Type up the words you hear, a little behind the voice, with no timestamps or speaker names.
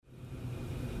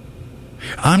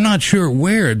I'm not sure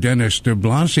where Dennis de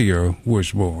Blasio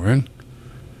was born.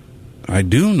 I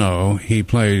do know he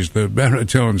plays the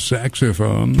baritone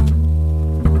saxophone.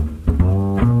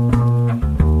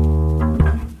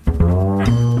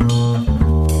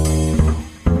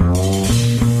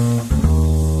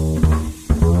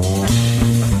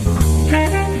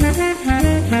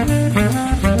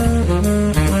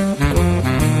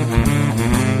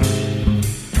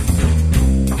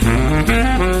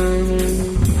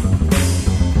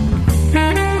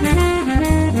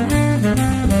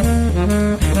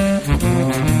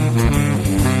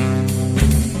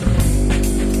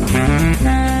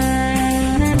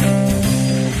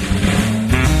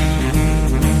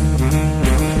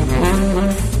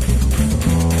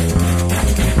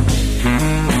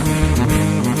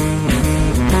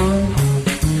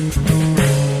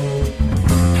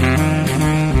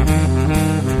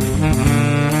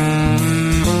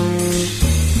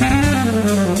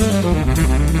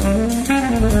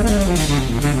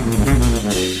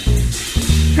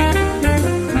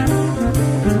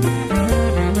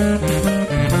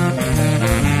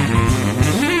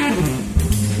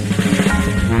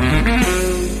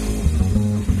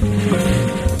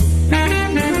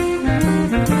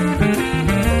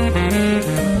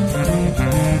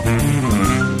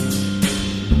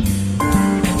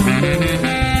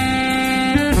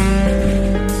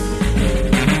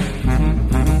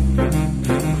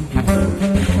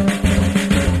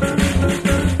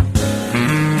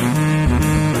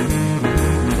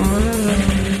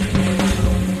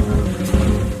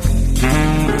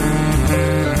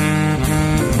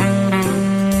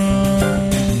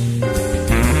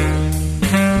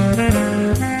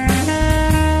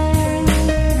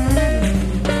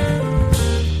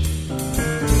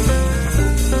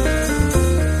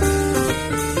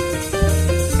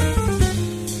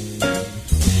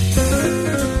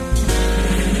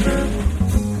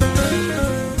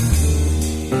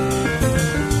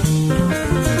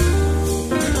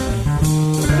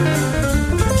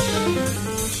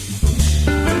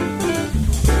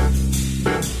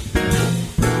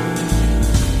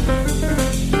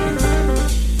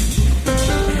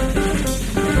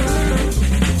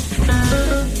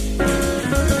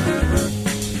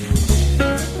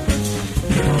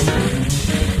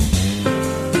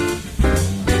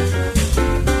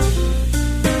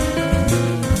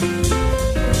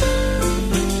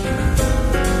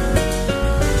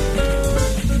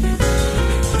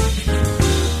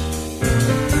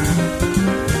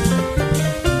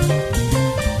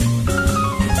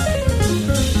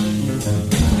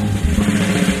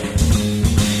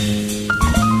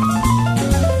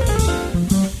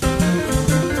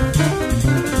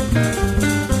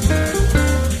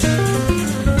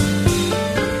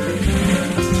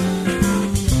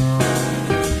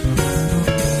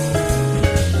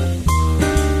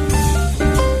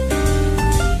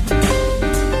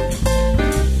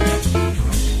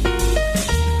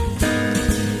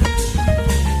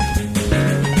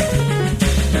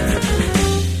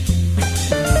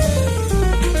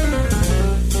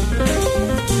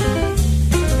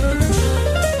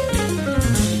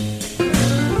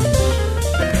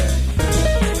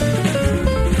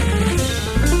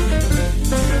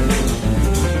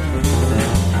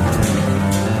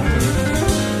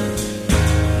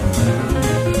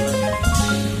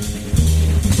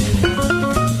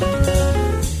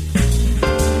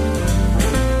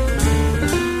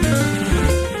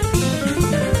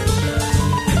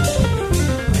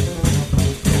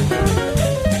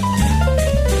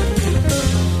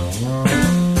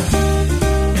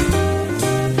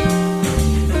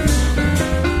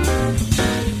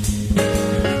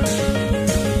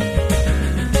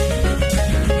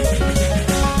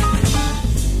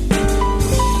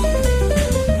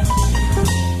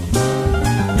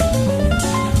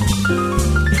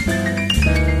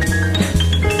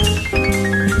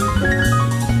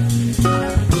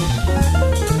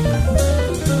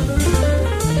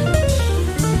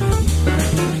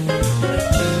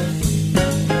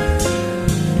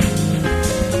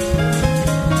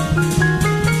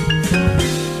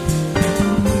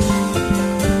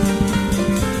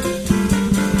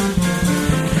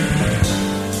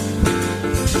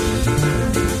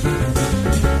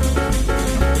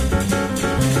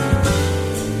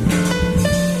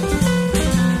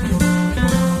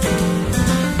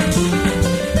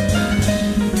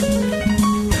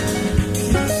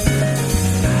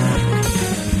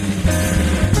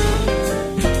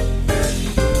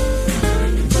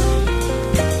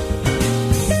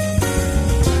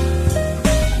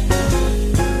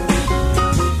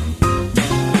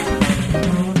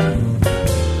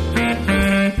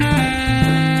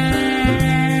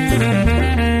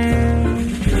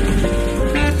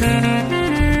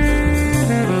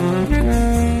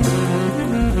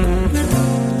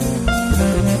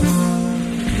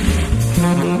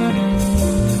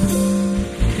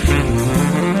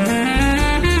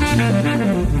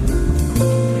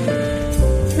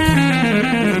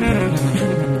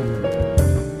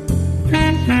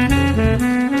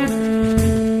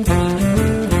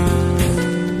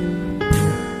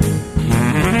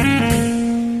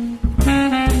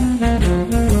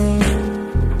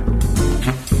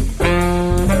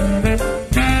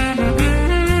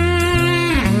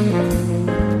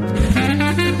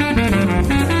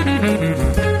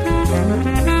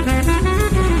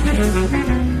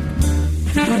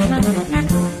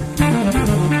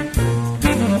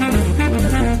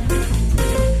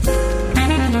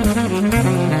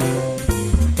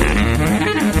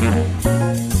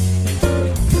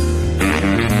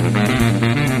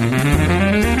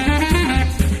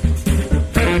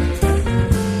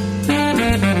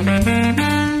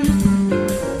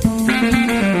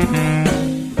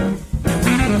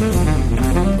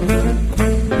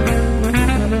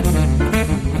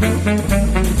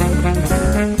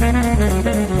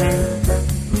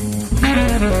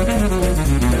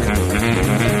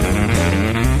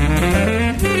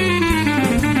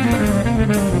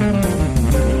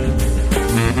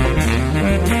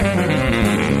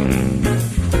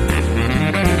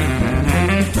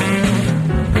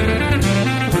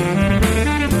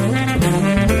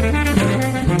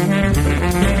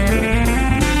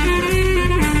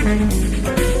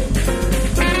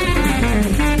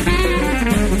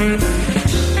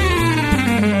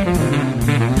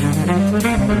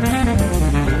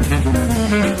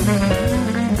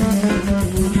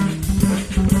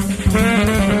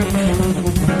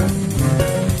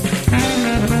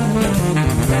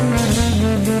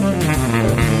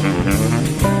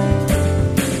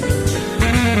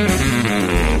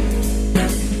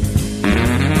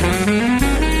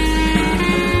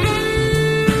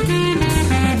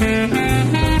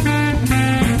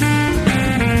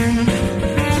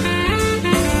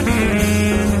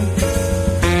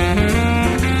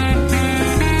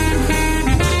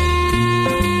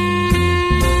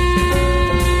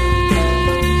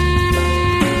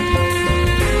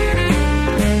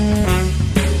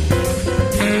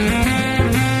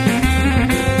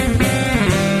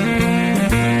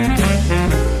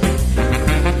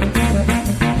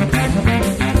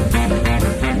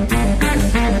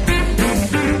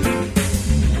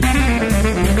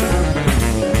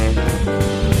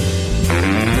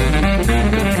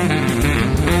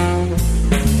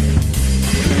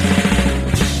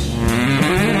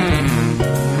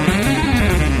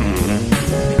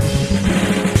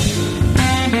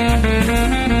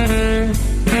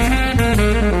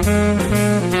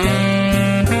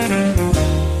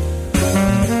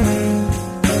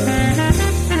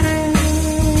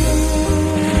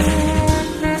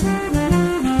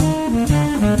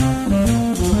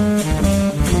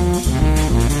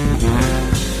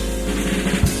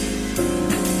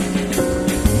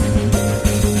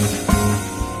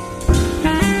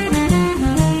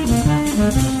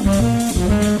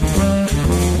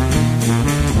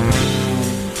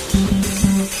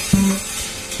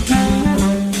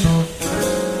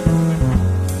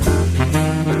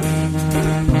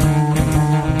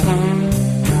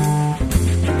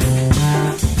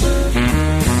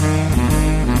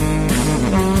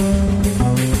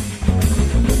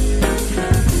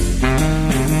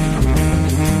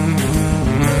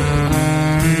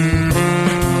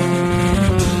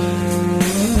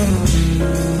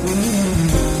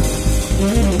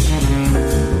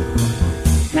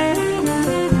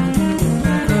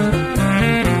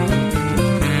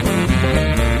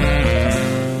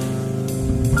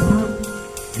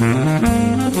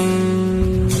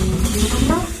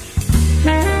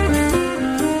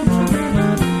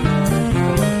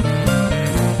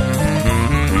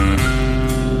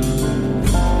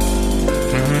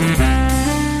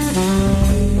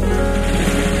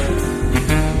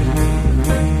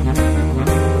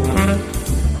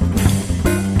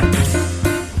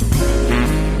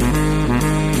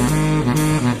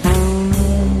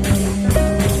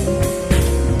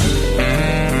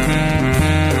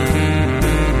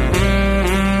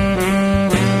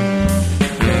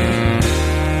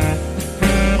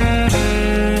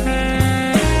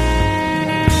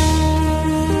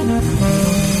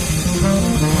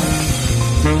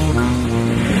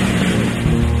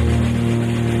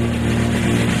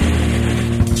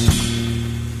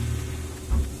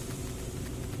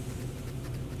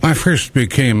 I first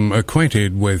became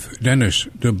acquainted with Dennis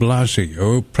de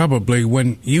Blasio probably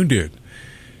when you did,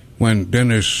 when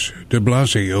Dennis de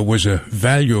Blasio was a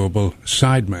valuable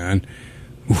sideman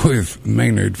with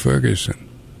Maynard Ferguson.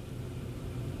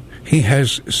 He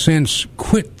has since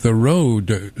quit the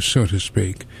road, so to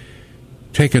speak,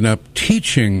 taken up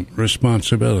teaching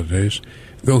responsibilities,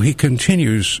 though he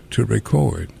continues to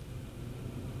record.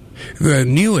 The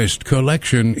newest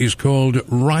collection is called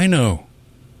Rhino,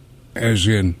 as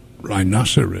in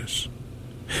rhinoceros.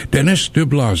 Dennis de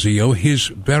Blasio, his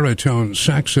baritone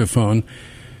saxophone,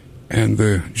 and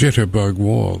the Jitterbug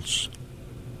Waltz.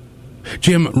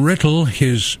 Jim Riddle,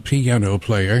 his piano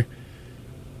player,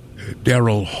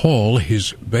 Daryl Hall,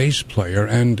 his bass player,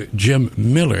 and Jim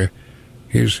Miller,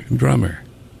 his drummer.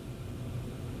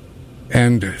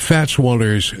 and Fats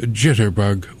Waller's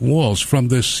Jitterbug Waltz from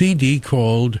the CD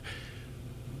called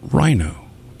Rhino,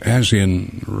 as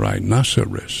in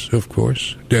rhinoceros, of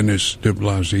course, Dennis de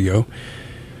Blasio,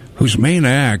 whose main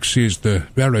axe is the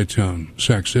baritone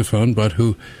saxophone, but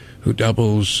who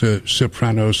doubles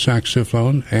soprano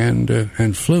saxophone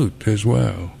and flute as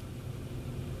well.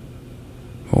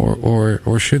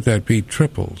 Or should that be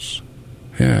triples?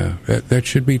 Yeah, that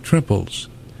should be triples.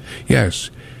 Yes,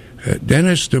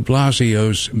 Dennis de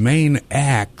Blasio's main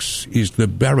axe is the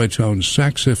baritone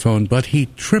saxophone, but he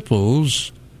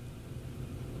triples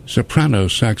soprano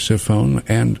saxophone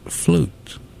and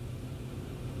flute.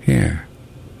 Yeah.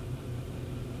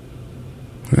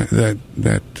 That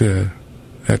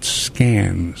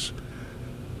scans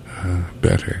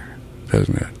better,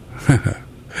 doesn't it?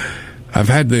 I've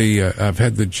had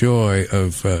the joy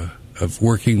of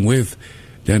working with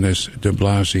Dennis de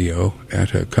Blasio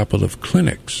at a couple of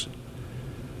clinics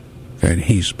that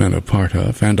he's been a part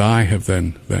of, and I have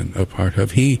then been a part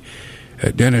of.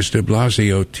 Dennis de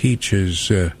Blasio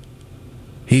teaches.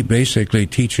 He basically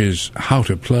teaches how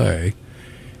to play,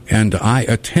 and I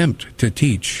attempt to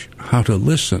teach how to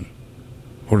listen,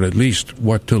 or at least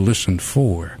what to listen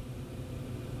for.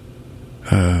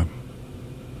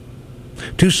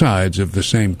 Two sides of the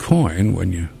same coin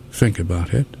when you think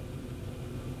about it.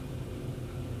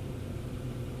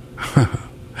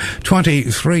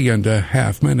 23 and a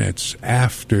half minutes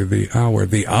after the hour.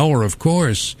 The hour, of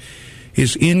course,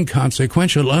 is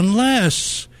inconsequential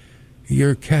unless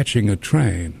you're catching a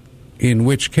train, in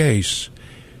which case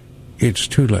it's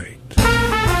too late.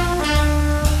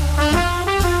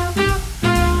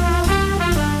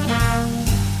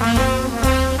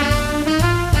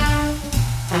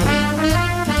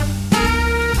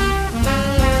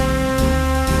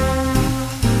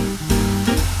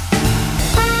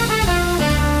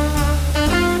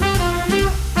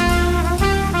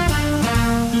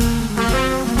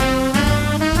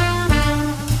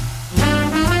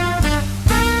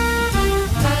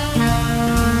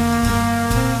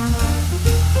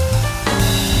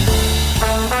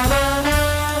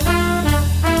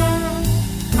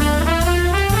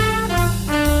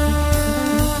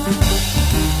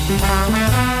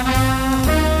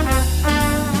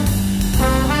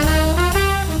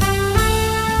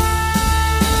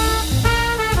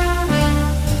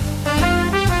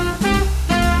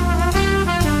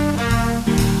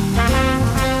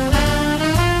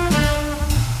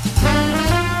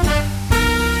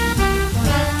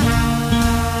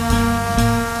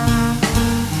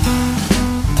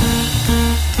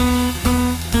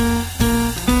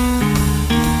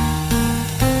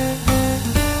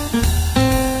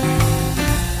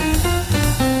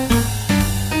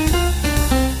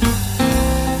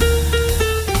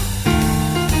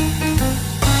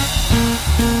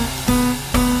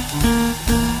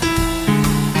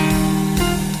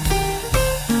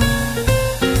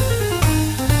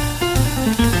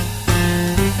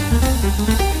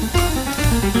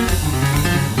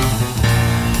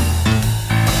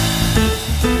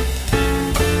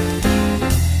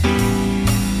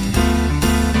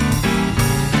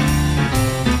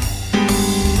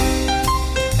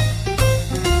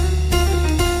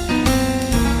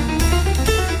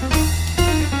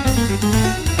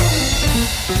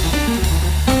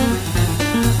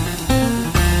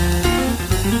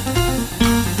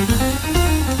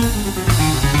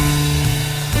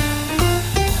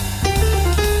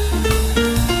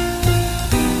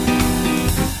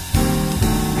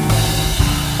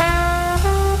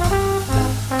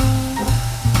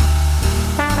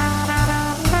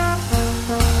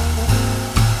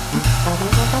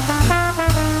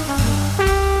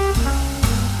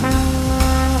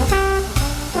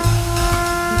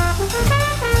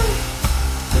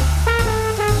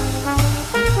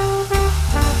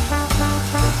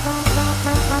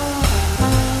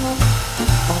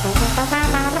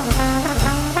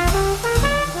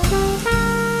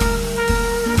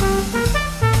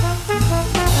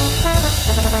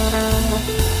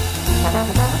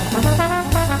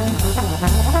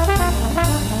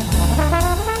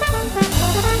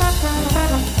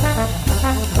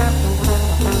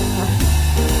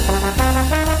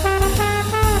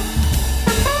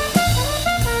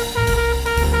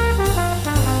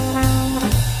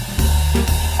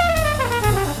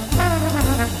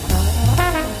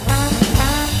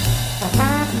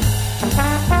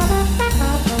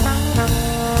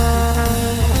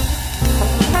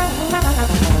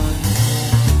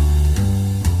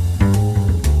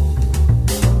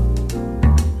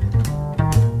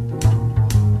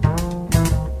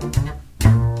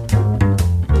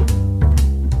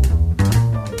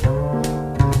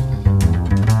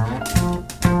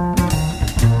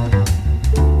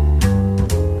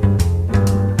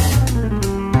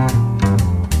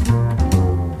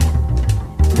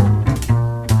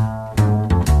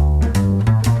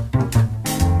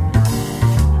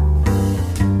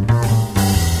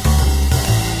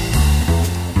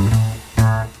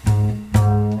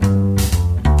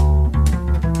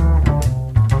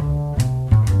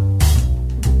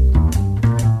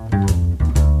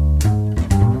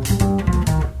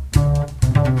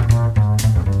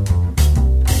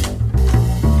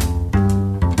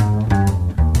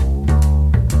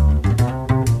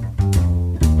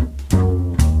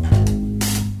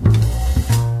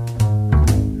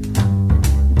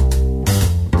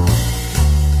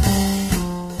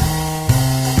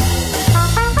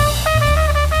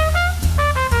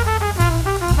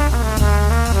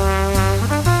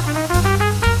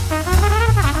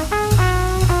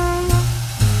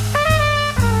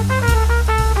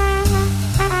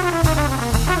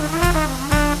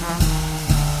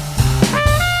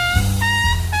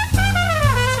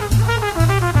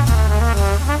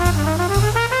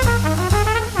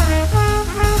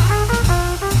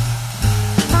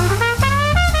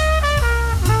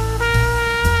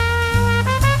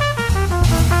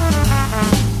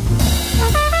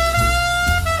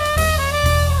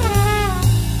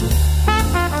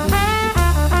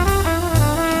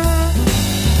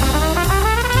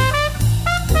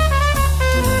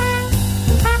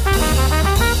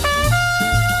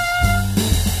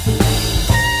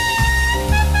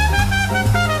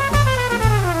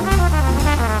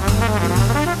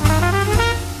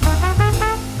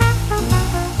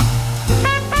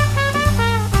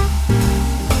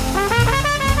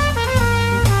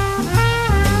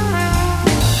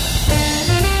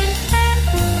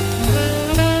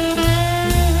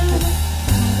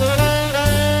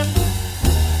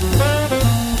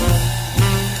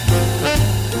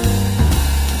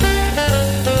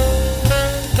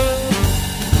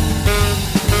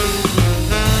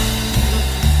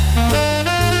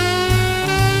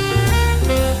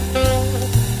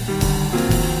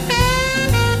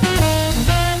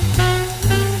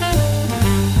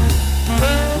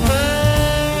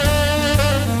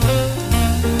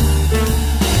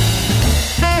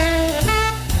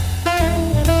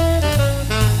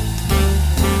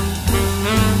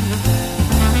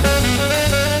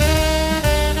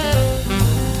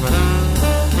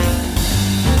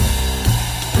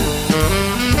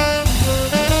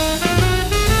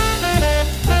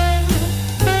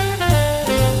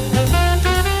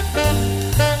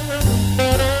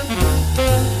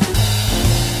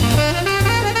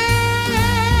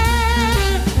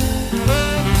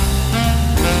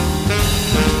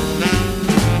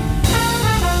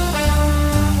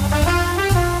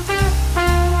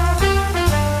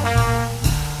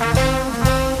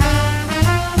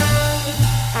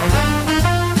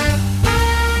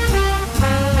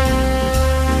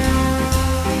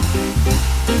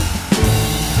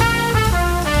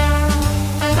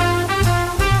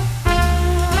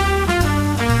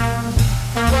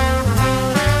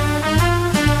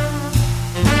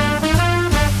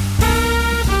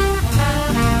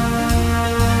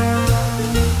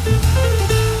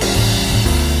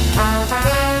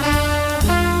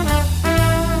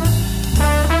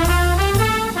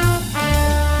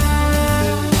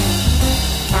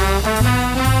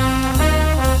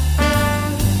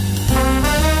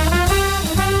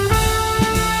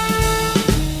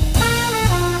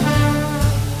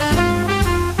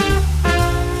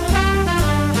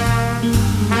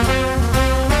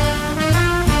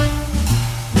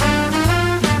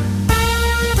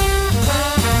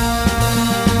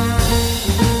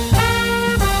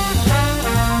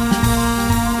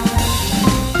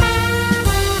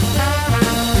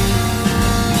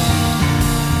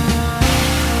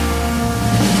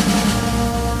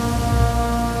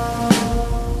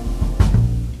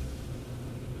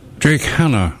 Jake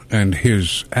Hanna and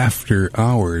his After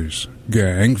Hours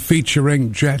gang,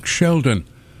 featuring Jack Sheldon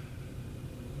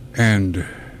and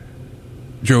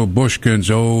Joe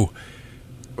Bushkin's Oh,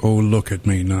 Look at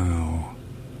Me Now.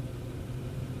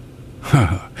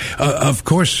 Of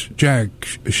course, Jack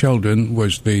Sheldon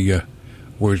was the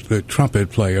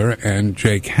trumpet player, and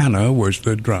Jake Hanna was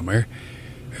the drummer.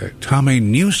 Tommy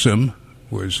Newsom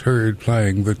was heard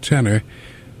playing the tenor.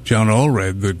 John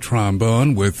Allred, the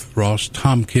trombone, with Ross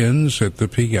Tompkins at the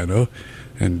piano,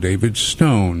 and David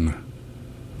Stone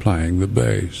playing the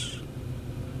bass.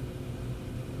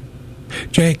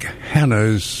 Jake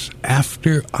Hanna's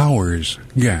After Hours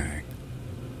gang.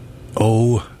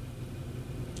 Oh,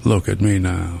 Look at Me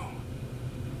Now.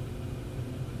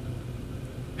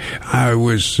 I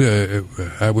was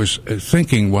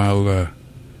thinking while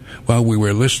we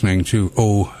were listening to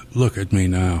Oh, Look at Me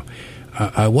Now,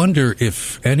 I wonder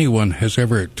if anyone has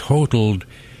ever totaled.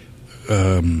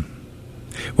 Well,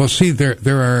 see, there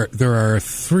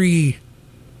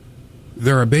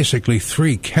are basically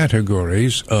three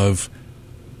categories of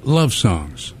love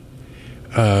songs.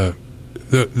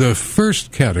 The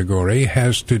first category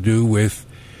has to do with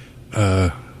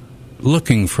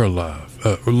looking for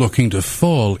love, looking to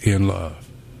fall in love,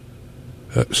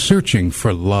 searching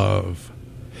for love.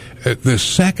 The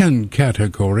second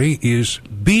category is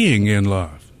being in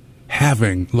love,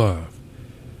 having love,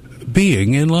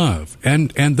 being in love.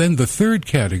 And then the third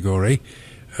category,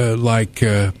 like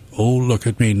Oh, Look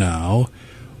at Me Now,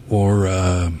 or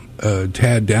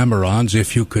Tad Dameron's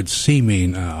If You Could See Me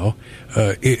Now.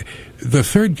 The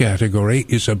third category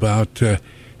is about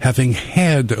having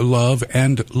had love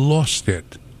and lost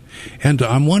it. And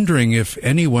I'm wondering if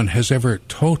anyone has ever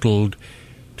totaled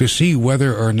to see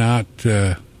whether or not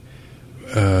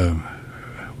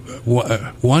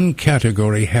one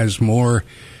category has more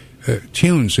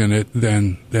tunes in it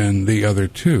than the other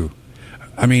two.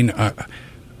 I mean,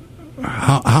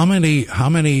 how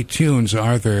many tunes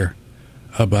are there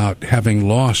about having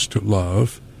lost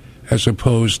love, as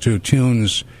opposed to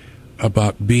tunes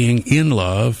about being in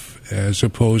love, as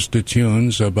opposed to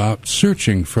tunes about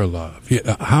searching for love?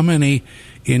 How many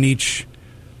in each?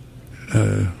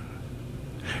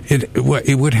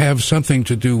 It would have something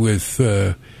to do with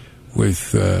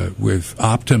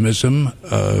optimism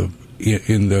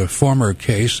in the former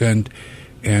case, and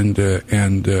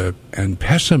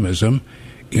pessimism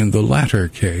in the latter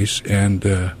case,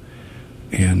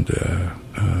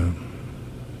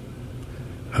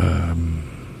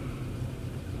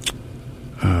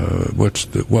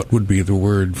 what would be the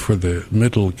word for the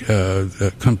middle?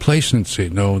 Complacency?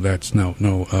 No, that's no.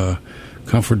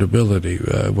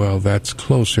 Comfortability. Well, that's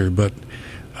closer, but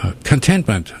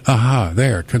contentment. Aha,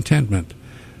 there, contentment.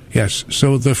 Yes.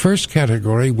 So the first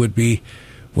category would be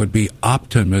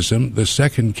optimism. The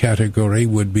second category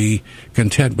would be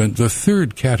contentment. The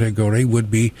third category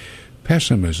would be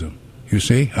pessimism. You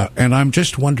see, and I'm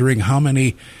just wondering how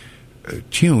many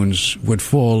tunes would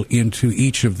fall into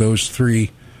each of those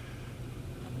three.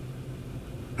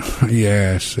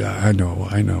 Yes, I know.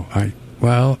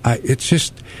 It's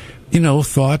just,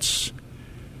 thoughts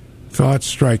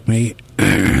strike me,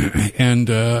 and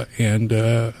I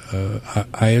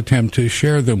attempt to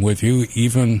share them with you,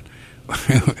 even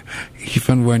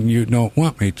when you don't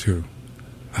want me to.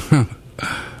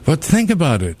 But think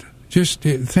about it. Just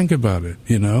think about it.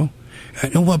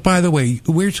 Well, by the way,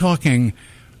 we're talking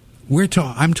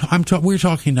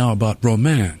now about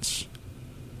romance.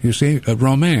 You see,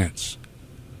 romance.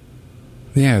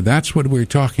 Yeah, that's what we're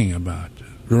talking about.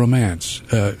 Romance.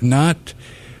 We're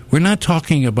not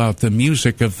talking about the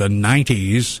music of the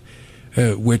 90s,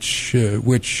 which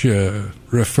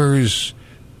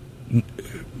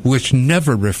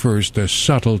never refers to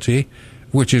subtlety,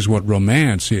 which is what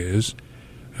romance is.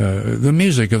 The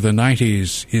music of the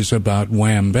 90s is about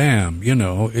wham bam,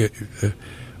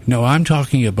 No, I'm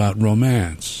talking about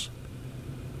romance.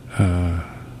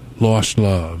 Lost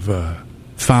love,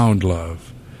 found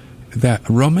love. That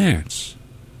romance.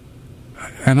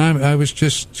 And I was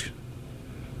just,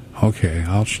 okay,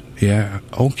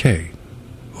 okay.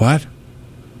 What?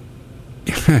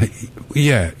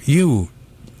 Yeah, you,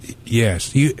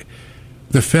 yes, you,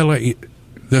 the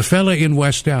fella in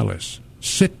West Dallas,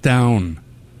 sit down.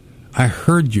 I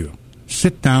heard you.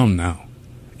 Sit down now.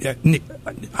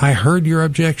 I heard your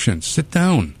objection. Sit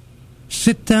down.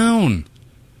 Sit down.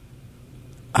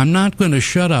 I'm not going to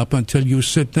shut up until you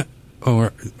sit down.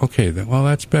 Okay, then. Well,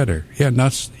 that's better.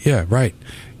 Yeah, right.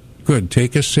 Good.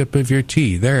 Take a sip of your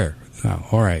tea. There. Oh,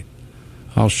 all right.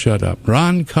 I'll shut up.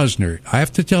 Ron Cuzner. I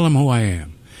have to tell him who I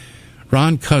am.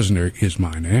 Ron Cuzner is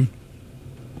my name.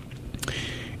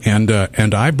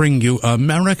 And I bring you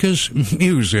America's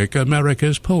music,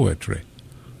 America's poetry.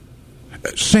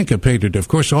 Syncopated, of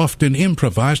course, often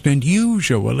improvised and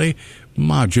usually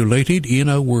modulated in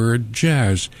a word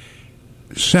jazz.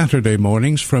 Saturday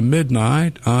mornings from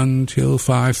midnight until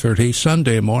 5:30.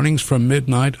 Sunday mornings from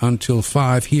midnight until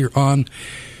 5 here on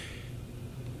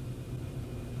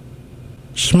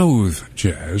Smooth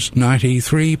Jazz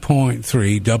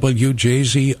 93.3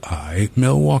 WJZI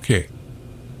Milwaukee.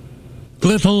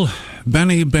 Little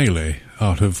Benny Bailey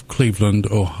out of Cleveland,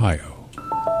 Ohio.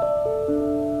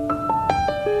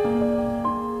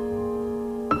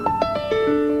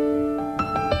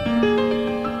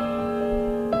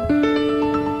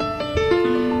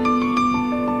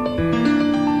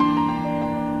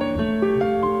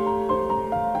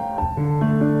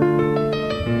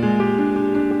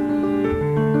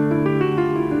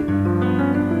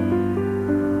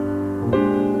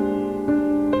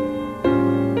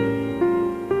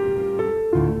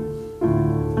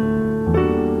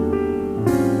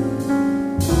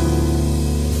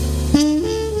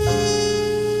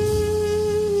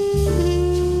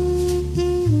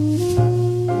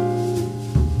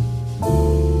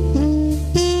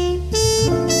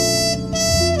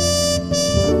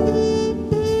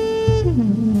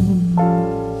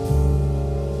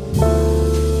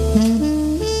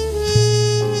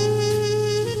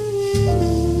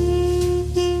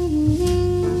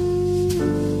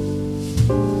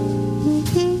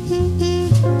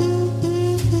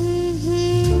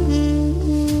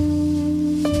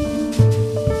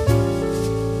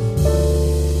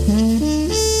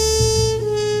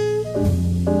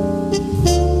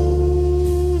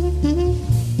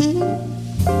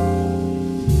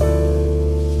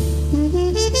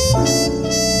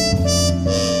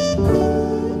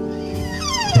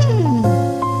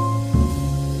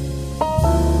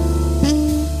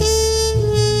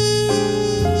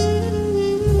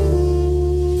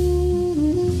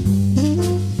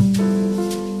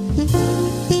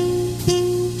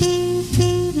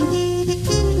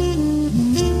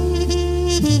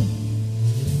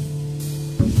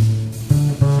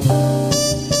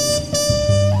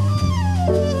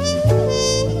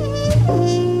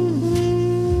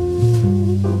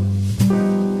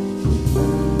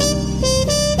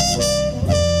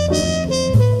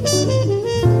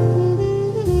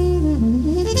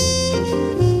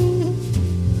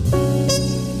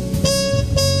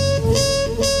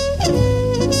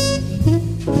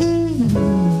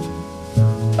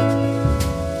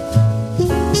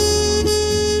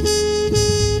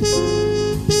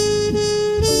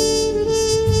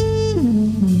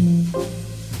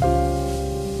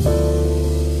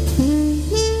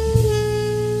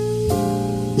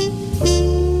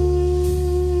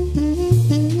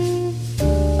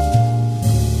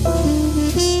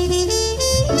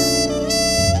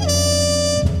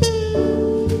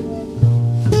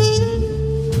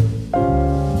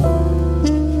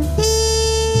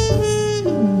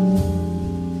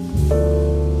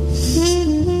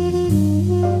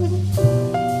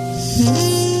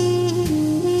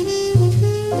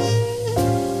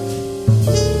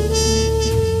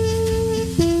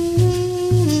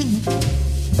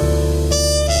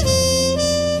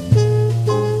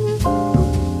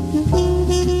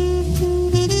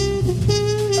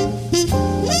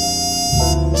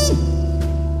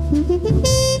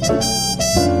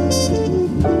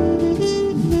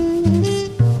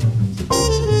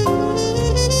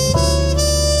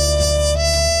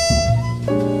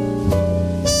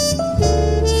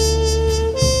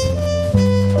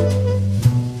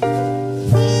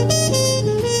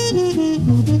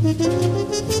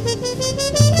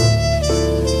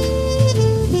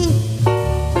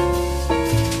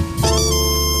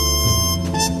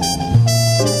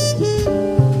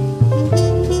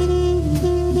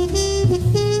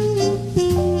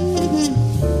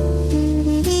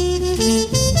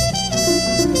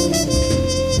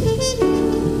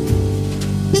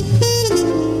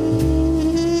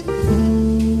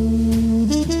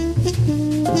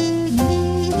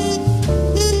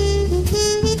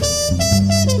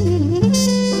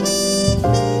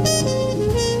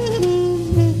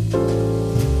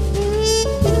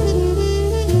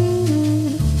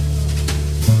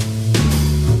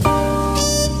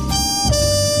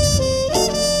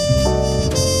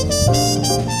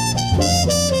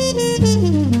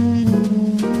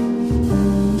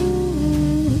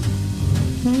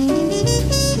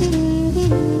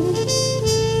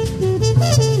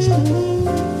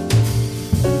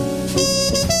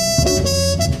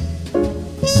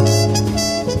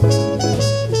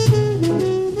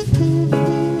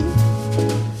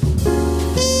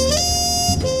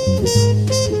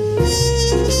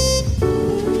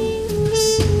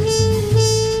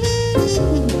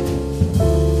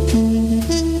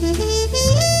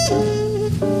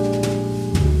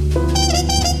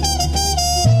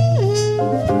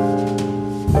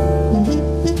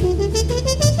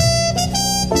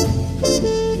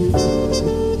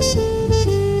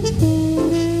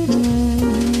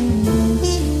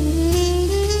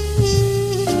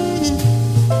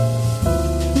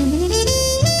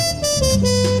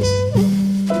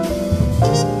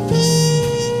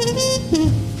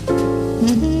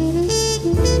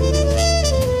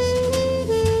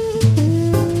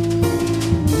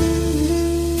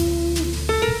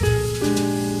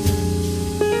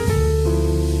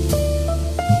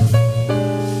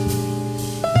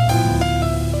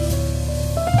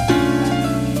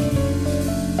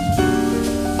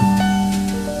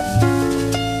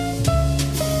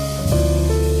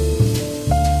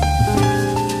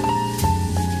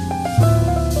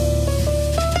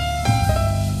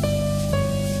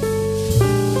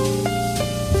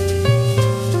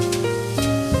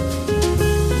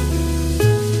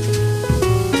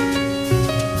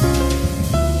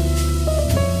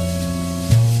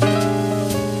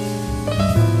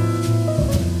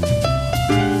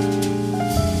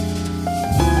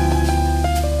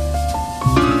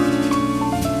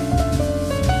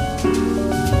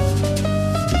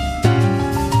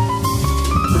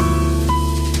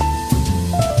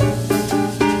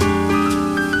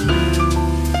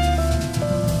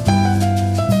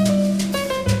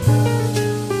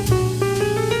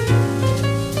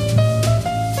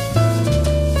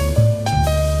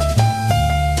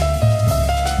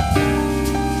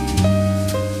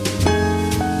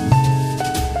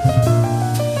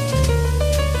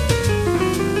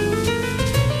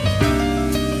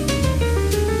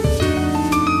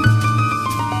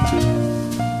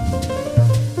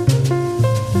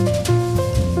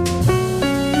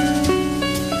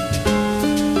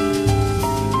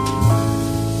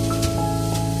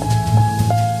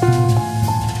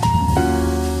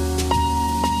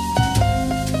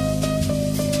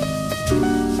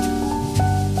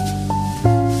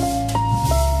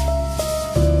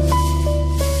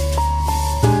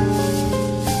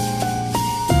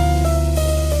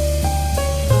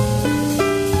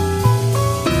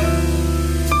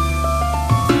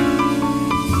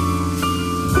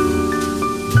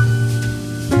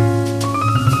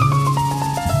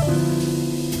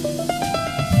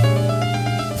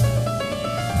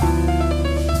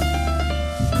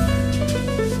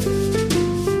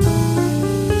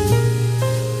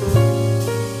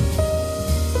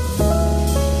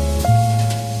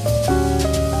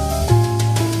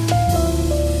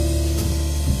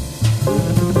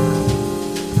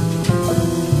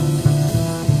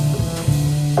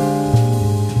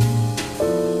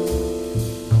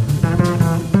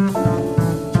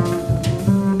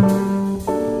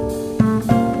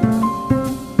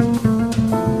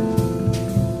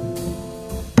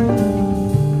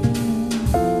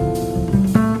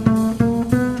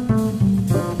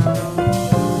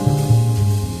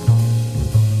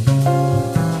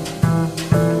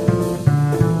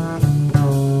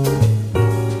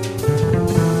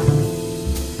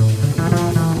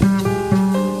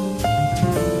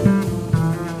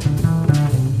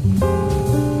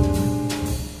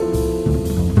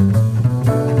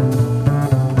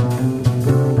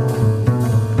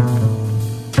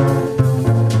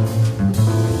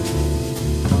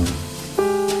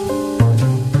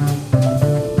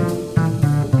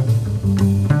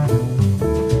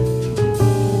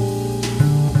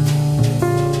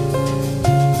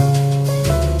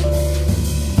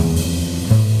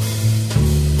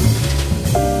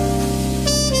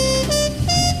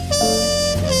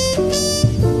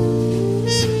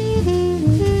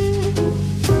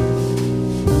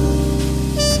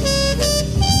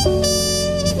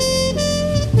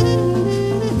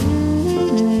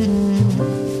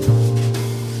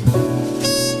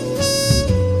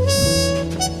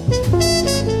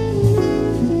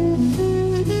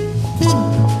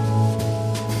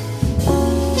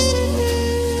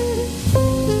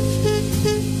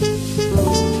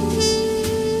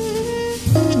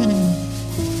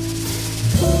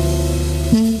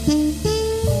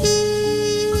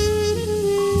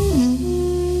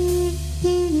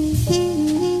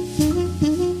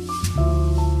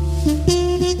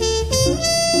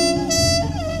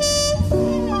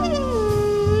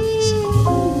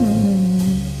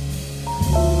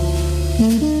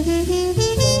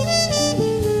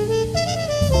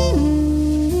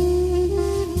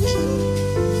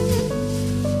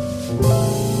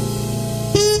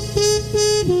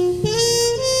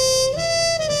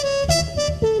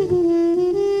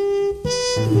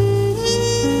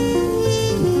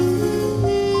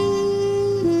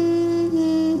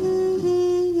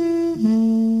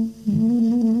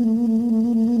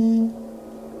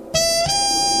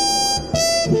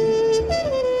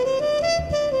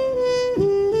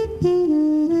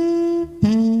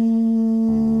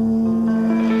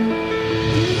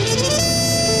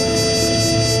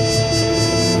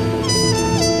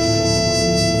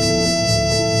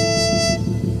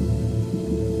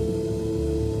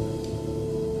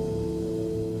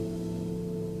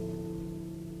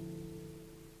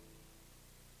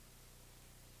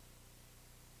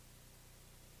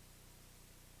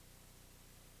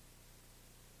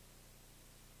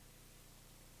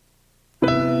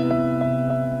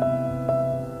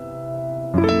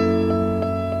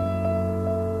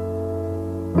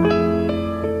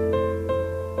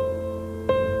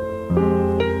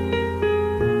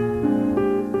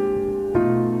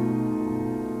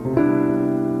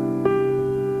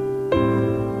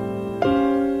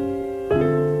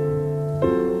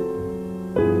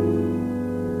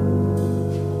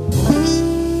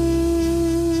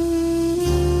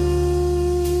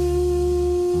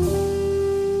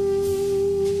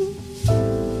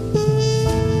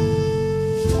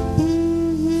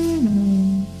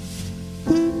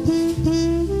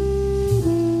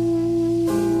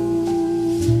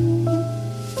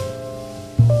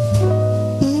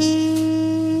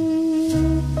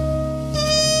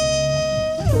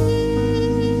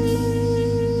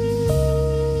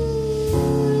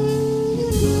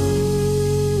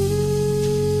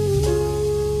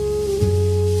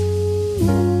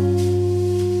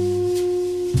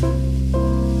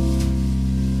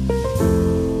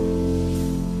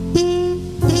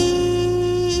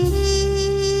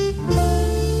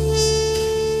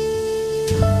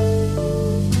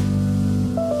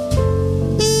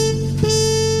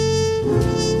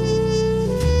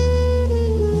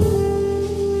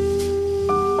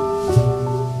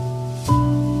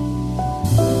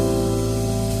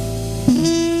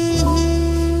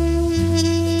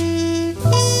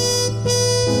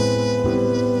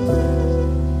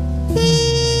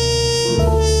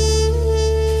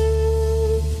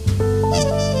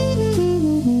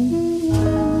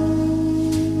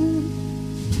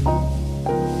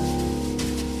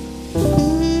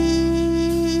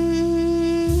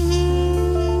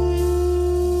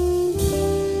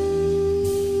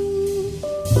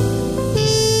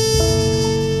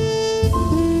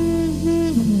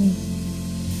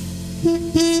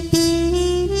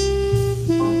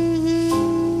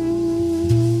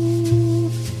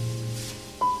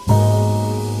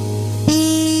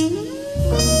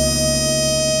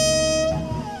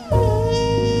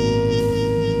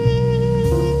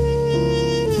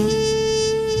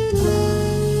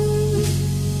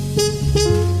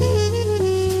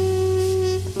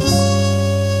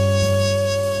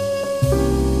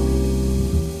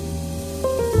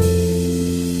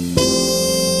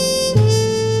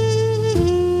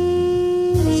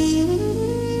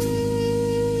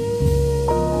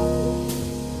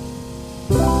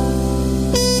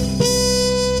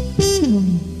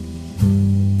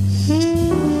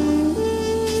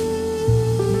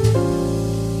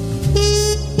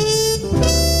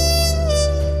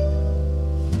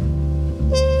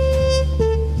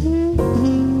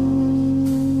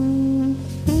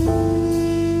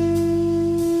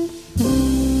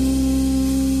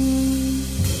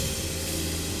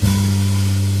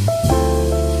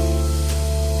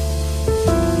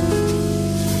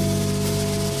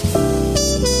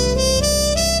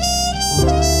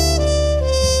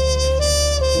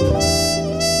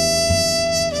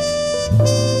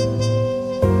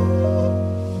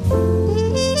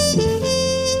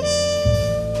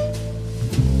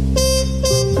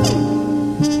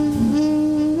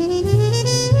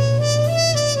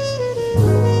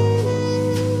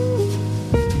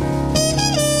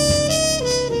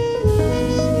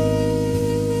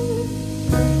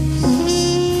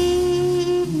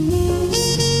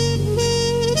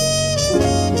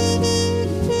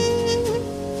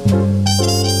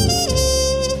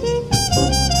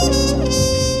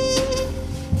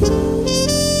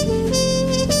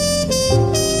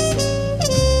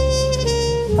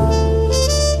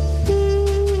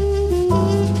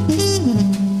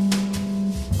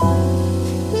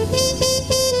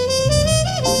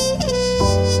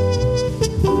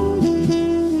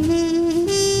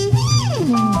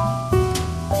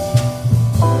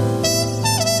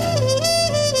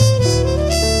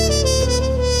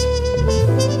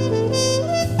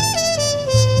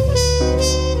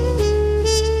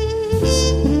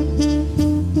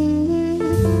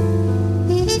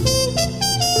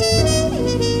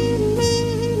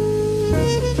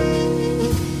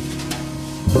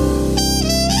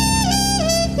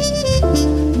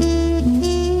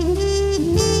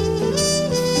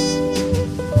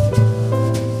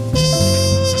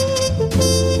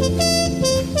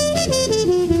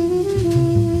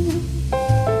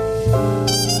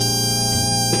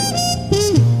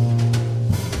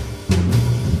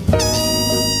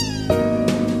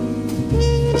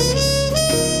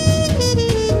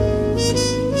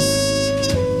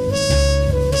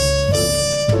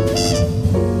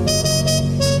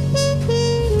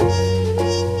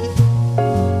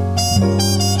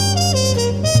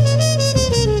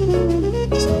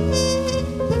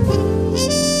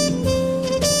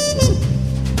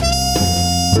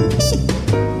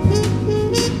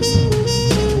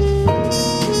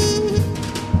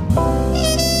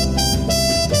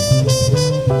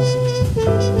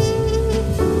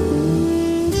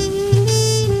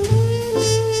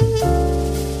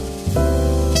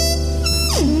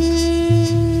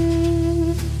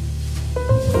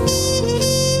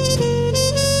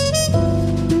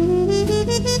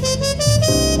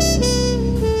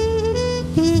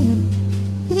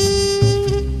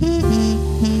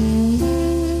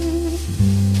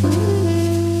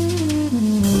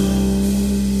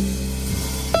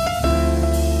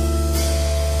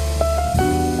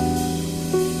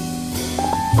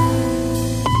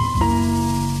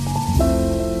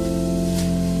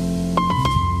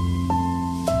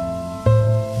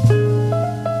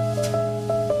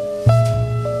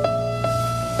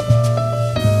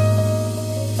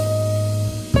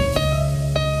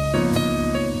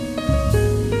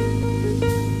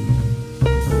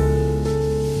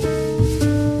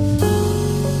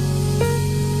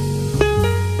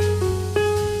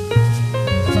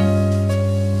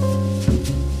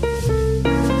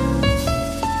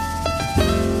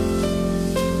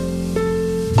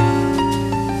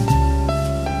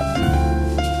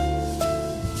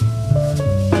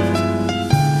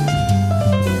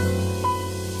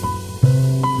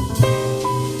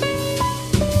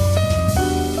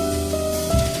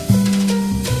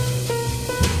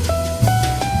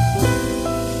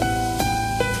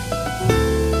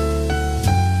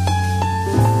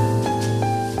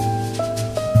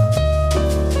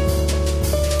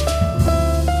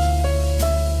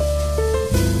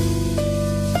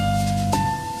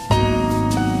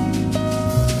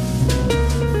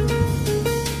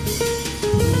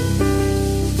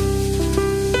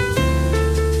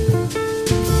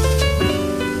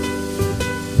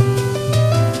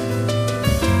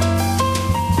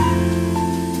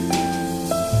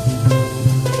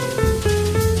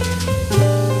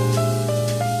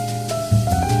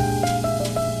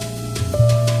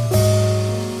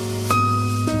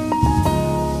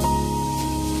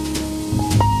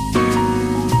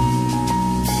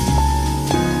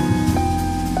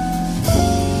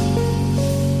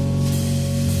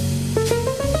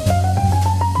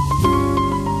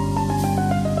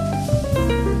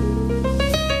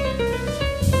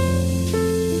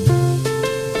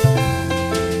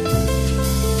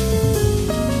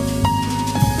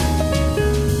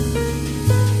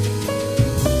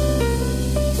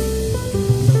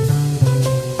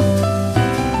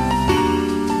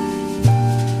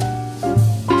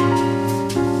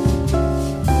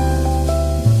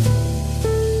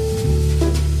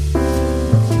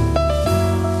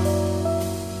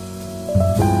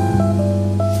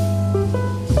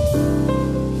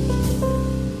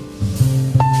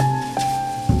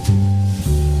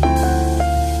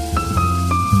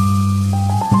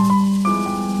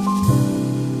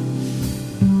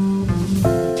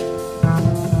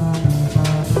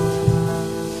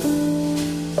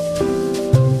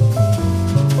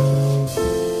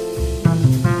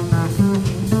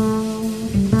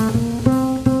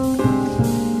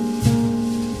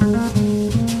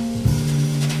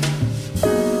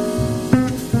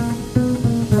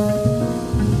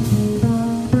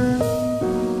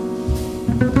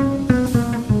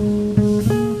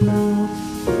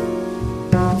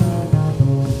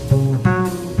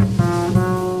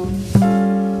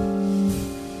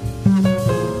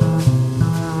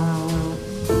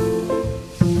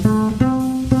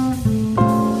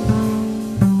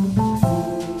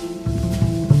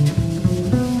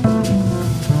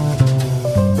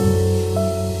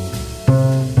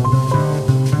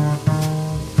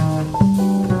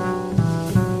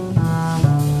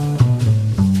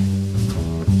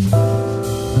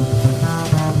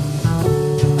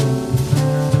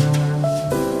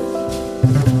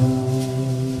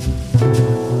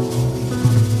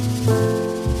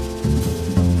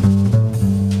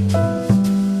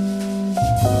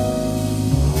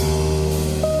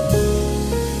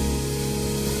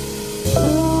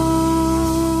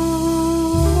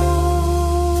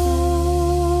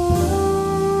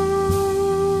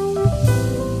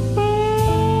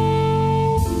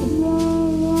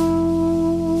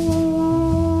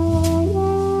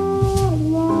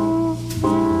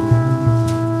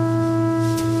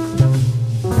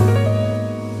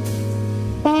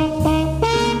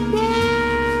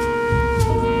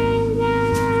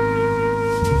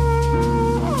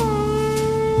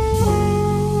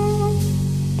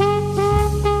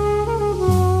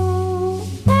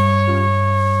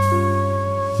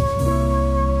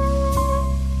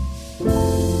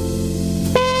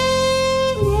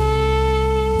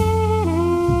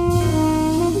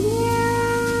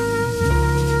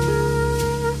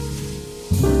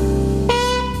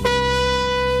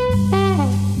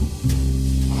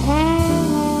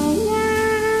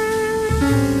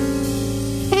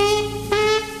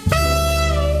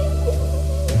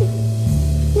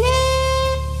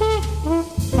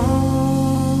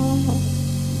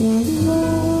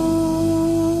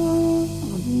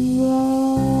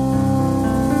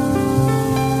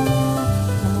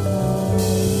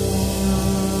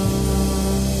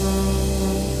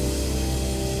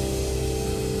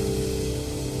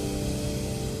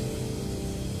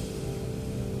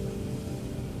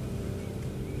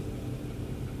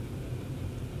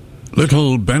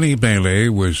 Little Benny Bailey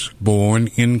was born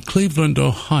in Cleveland,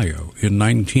 Ohio in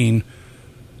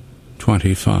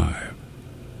 1925.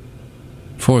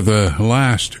 For the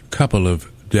last couple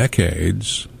of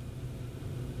decades,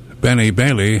 Benny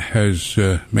Bailey has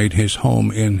made his home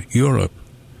in Europe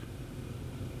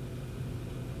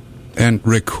and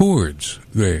records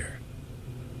there.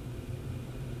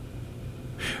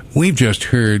 We've just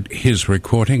heard his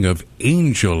recording of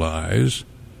Angel Eyes,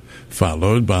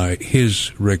 followed by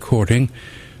his recording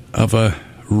of a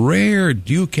rare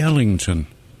Duke Ellington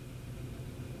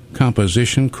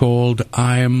composition called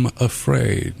I'm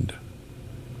Afraid.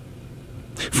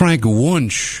 Frank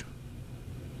Wunsch,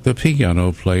 the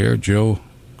piano player, Joe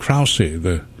Krause,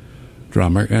 the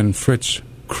drummer, and Fritz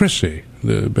Chrissy,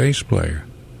 the bass player.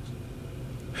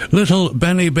 Little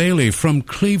Benny Bailey from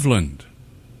Cleveland.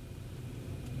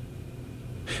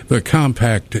 The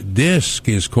compact disc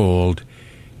is called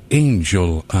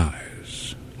Angel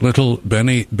Eyes. Little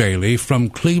Benny Bailey from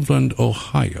Cleveland,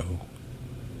 Ohio.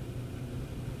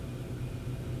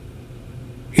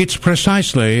 It's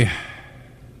precisely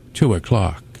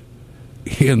 2:00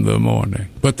 in the morning.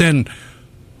 But then,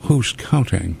 who's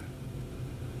counting?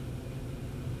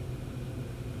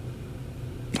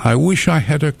 I wish I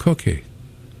had a cookie.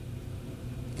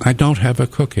 I don't have a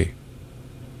cookie.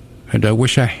 And I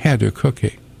wish I had a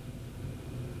cookie.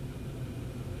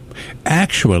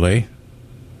 Actually,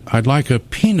 I'd like a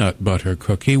peanut butter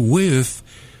cookie with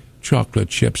chocolate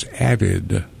chips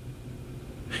added.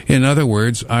 In other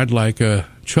words, I'd like a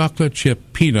chocolate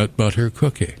chip peanut butter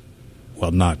cookie.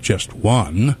 Well, not just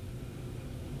one.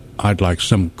 I'd like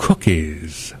some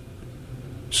cookies.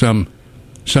 Some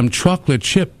chocolate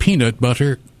chip peanut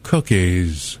butter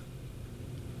cookies.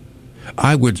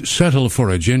 I would settle for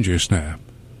a ginger snap.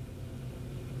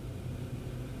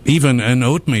 Even an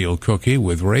oatmeal cookie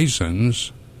with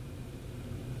raisins.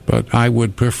 But I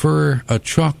would prefer a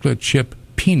chocolate chip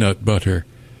peanut butter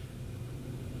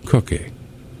cookie.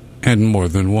 And more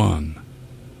than one.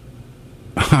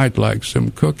 I'd like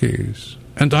some cookies.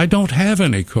 And I don't have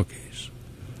any cookies.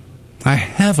 I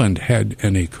haven't had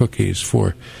any cookies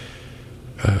for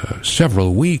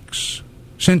several weeks.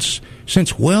 Since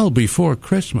well before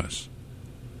Christmas.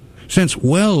 Since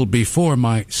well before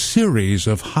my series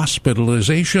of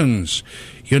hospitalizations.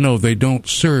 You know, they don't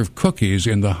serve cookies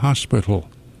in the hospital.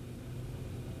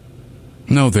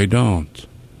 No, they don't.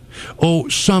 Oh,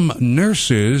 some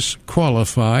nurses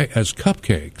qualify as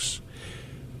cupcakes.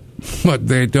 But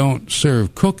they don't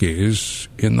serve cookies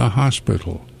in the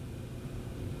hospital.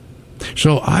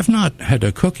 So I've not had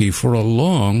a cookie for a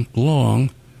long, long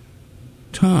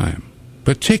time.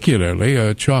 Particularly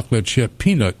a chocolate chip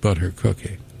peanut butter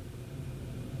cookie.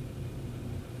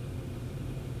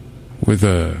 With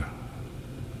a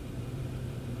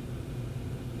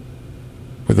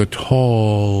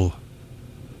tall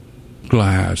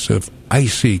glass of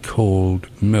icy cold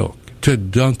milk to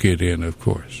dunk it in, of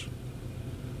course.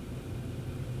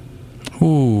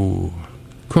 Ooh,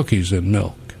 cookies and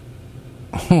milk.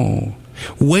 Oh,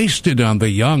 wasted on the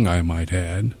young, I might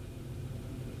add.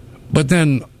 But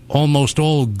then almost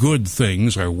all good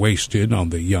things are wasted on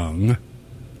the young.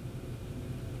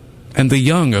 And the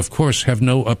young, of course, have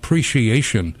no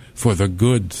appreciation for the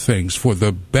good things, for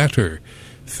the better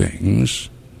things.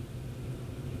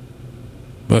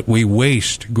 But we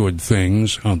waste good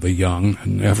things on the young,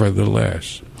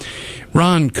 nevertheless.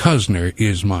 Ron Cuzner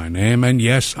is my name, and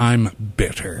yes, I'm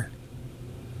bitter.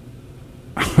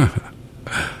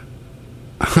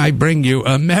 I bring you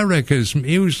America's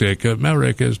music,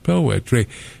 America's poetry,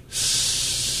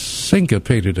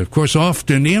 syncopated, of course,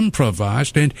 often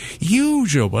improvised, and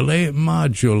usually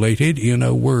modulated in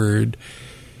a word,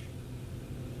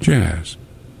 jazz.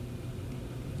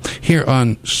 Here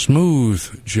on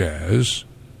Smooth Jazz,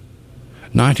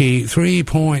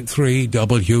 93.3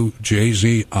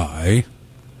 WJZI,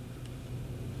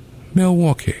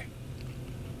 Milwaukee.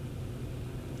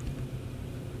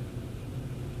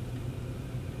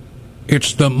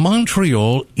 It's the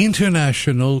Montreal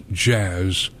International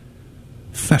Jazz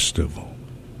Festival.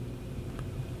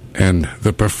 And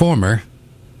the performer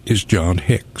is John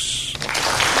Hicks.